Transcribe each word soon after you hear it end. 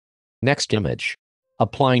Nextimage.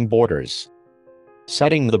 Applying borders.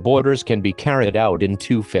 Setting the borders can be carried out in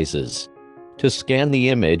two phases. To scan the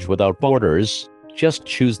image without borders, just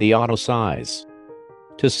choose the auto size.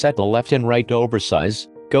 To set the left and right oversize,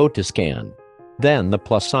 go to Scan. Then the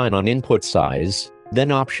plus sign on Input Size,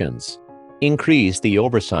 then Options. Increase the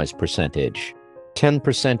oversize percentage,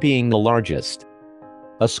 10% being the largest.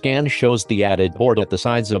 A scan shows the added border at the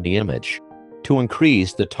sides of the image. To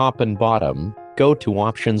increase the top and bottom, go to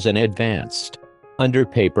Options and Advanced. Under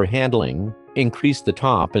Paper Handling, increase the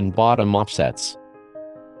top and bottom offsets.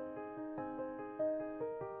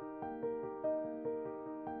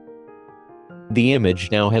 The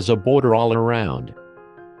image now has a border all around.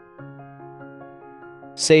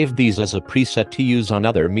 Save these as a preset to use on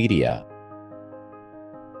other media.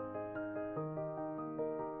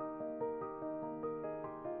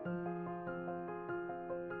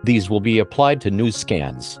 These will be applied to new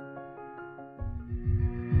scans.